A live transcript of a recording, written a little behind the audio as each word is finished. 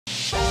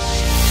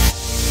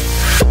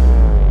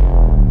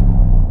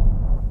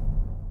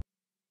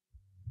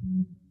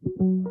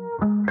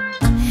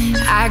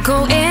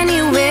go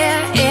anywhere,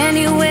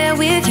 anywhere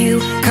with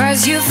you,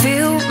 'cause you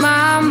fill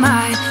my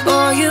mind,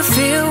 oh you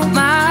fill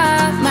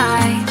my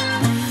mind.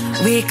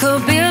 We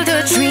could build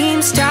a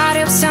dream, start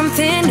up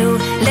something new.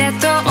 Let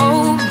the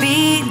old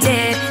be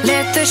dead,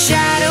 let the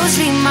shadows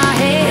leave my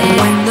head.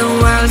 When the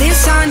world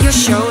is on your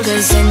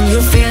shoulders and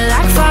you feel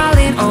like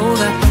falling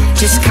over,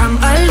 just come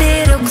a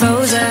little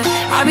closer.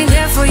 I'll be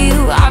there for you,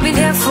 I'll be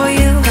there for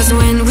you. 'Cause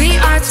when we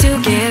are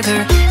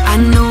together, I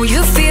know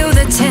you feel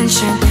the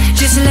tension.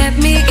 Just let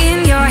me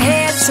in your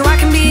head so I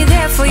can be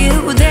there for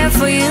you, there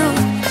for you.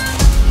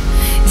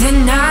 The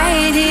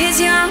night is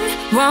young,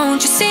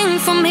 won't you sing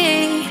for me?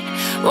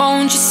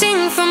 Won't you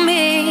sing for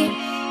me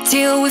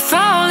till we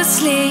fall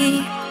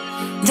asleep?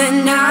 The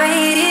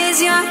night is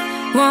young,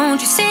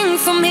 won't you sing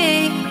for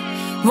me?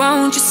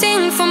 Won't you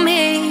sing for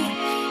me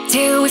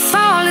till we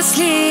fall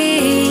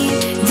asleep?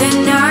 The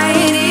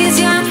night is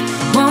young,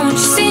 won't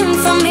you sing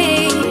for me?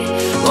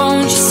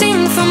 Won't you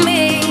sing for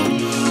me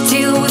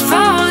till we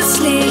fall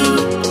asleep?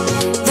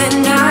 The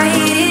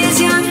night is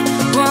young,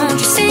 won't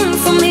you sing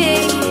for me?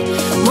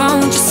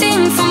 Won't you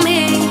sing for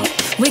me?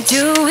 We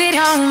do it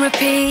on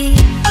repeat.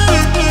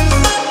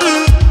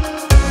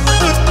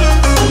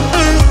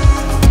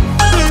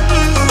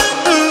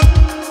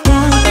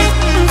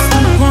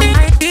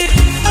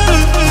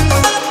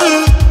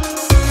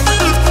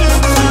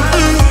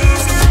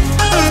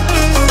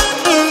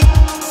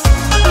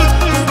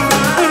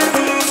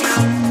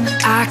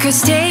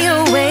 Stay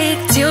awake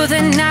till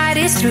the night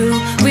is through,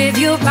 with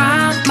you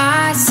by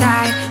my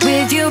side,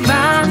 with you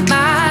by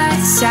my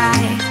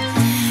side.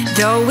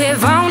 Though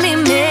we've only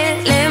met,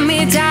 let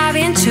me dive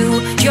into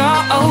your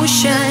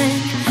ocean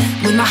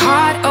with my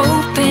heart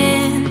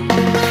open.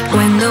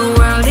 When the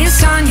world is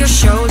on your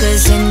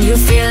shoulders and you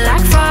feel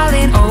like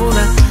falling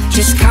over,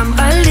 just come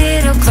a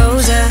little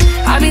closer.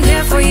 I'll be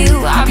there for you,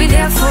 I'll be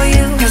there for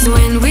you. 'Cause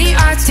when we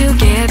are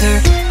together,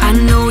 I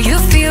know you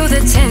feel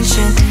the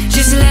tension.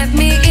 Just let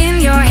me in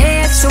your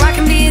head so I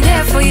can be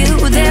there for you,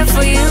 there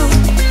for you.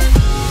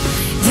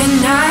 The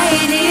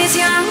night is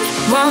young,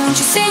 won't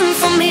you sing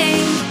for me?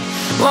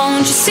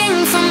 Won't you sing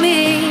for me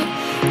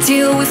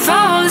till we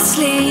fall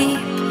asleep?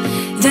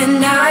 The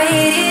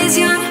night is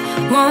young,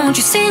 won't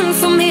you sing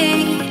for me?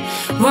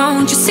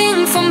 Won't you sing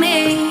for me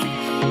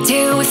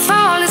till we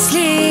fall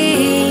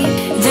asleep?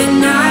 The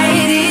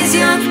night is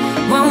young,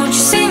 won't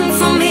you sing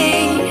for me?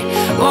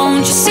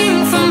 Won't you sing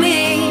for me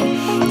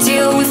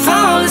till we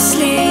fall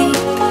asleep?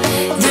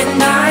 The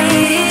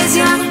night is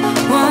young,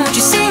 won't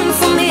you sing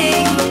for me?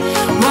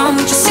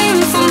 Won't you sing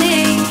for me?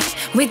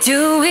 We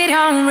do it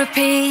on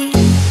repeat.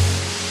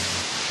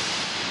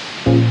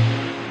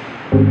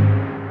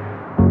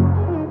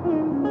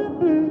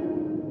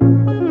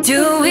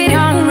 Do